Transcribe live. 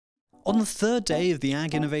On the third day of the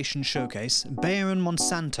Ag Innovation Showcase, Bayer and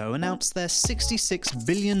Monsanto announced their $66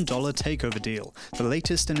 billion takeover deal, the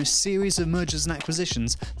latest in a series of mergers and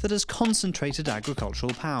acquisitions that has concentrated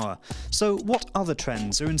agricultural power. So what other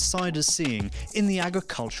trends are insiders seeing in the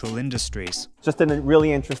agricultural industries? Just a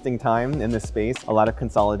really interesting time in this space. A lot of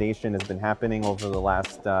consolidation has been happening over the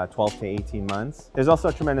last 12 to 18 months. There's also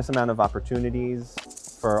a tremendous amount of opportunities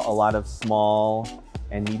for a lot of small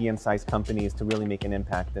and medium-sized companies to really make an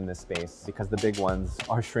impact in this space because the big ones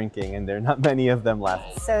are shrinking and there are not many of them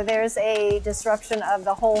left. So there's a disruption of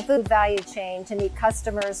the whole food value chain to meet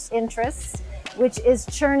customers' interests, which is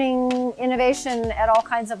churning innovation at all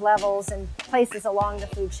kinds of levels and places along the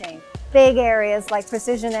food chain. Big areas like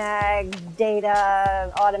precision ag,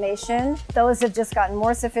 data, automation, those have just gotten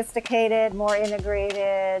more sophisticated, more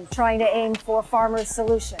integrated, trying to aim for farmers'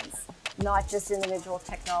 solutions, not just individual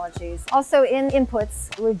technologies. Also in inputs,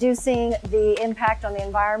 reducing the impact on the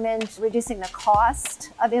environment, reducing the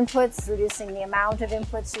cost of inputs, reducing the amount of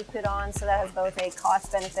inputs you put on, so that has both a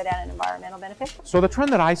cost benefit and an environmental benefit. So the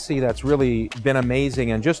trend that I see that's really been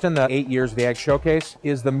amazing, and just in the 8 years of the Ag Showcase,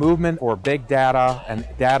 is the movement for big data and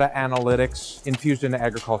data analytics infused into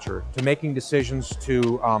agriculture, to making decisions,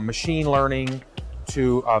 to machine learning,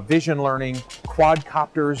 to vision learning,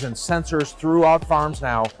 quadcopters and sensors throughout farms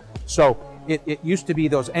now. So it used to be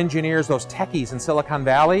those engineers, those techies in Silicon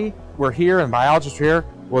Valley were here and biologists were here.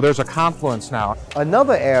 Well, there's a confluence now.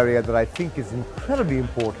 Another area that I think is incredibly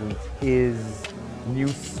important is new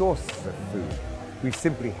sources of food. We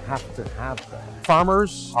simply have to have them.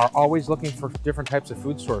 Farmers are always looking for different types of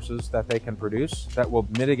food sources that they can produce that will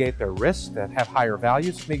mitigate their risks, that have higher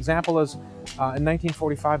values. The example is in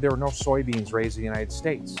 1945, there were no soybeans raised in the United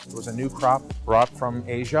States. It was a new crop brought from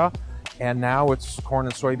Asia. And now it's corn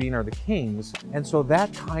and soybean are the kings. And so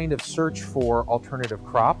that kind of search for alternative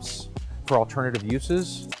crops, for alternative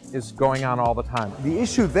uses, is going on all the time. The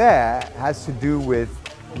issue there has to do with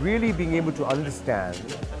really being able to understand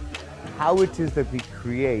how it is that we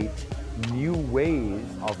create new ways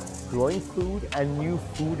of growing food and new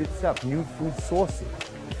food itself, new food sources.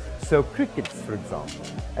 So crickets, for example,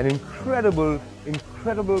 an incredible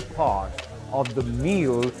part of the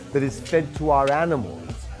meal that is fed to our animals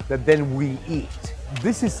that then we eat.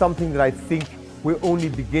 This is something that I think we're only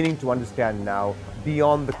beginning to understand now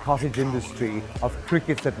beyond the cottage industry of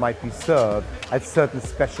crickets that might be served at certain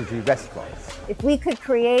specialty restaurants. If we could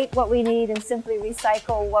create what we need and simply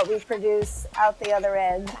recycle what we produce out the other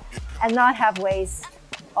end and not have waste,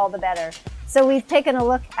 all the better. So we've taken a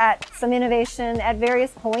look at some innovation at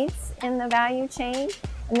various points in the value chain.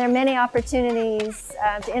 And there are many opportunities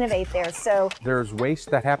to innovate there. So there's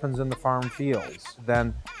waste that happens in the farm fields,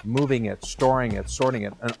 then moving it, storing it, sorting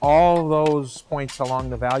it, and all those points along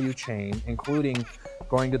the value chain, including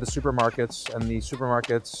going to the supermarkets and the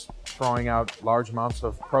supermarkets throwing out large amounts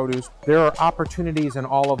of produce. There are opportunities in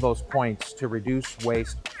all of those points to reduce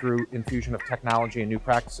waste through infusion of technology and new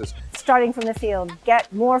practices. Starting from the field,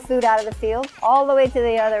 get more food out of the field all the way to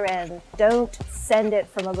the other end. Don't send it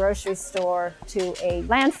from a grocery store to a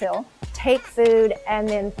landfill. Take food and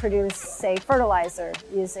then produce, say, fertilizer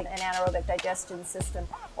using an anaerobic digestion system,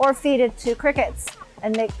 or feed it to crickets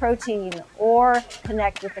and make protein, or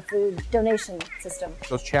connect with the food donation system.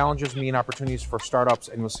 Those challenges mean opportunities for startups,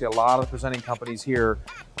 and you'll see a lot of presenting companies here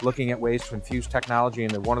looking at ways to infuse technology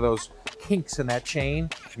into one of those kinks in that chain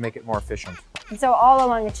to make it more efficient. And so all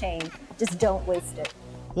along the chain, just don't waste it.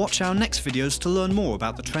 Watch our next videos to learn more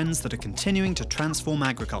about the trends that are continuing to transform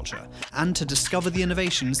agriculture and to discover the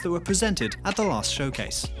innovations that were presented at the last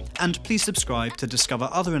showcase. And please subscribe to discover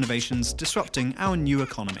other innovations disrupting our new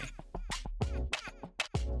economy.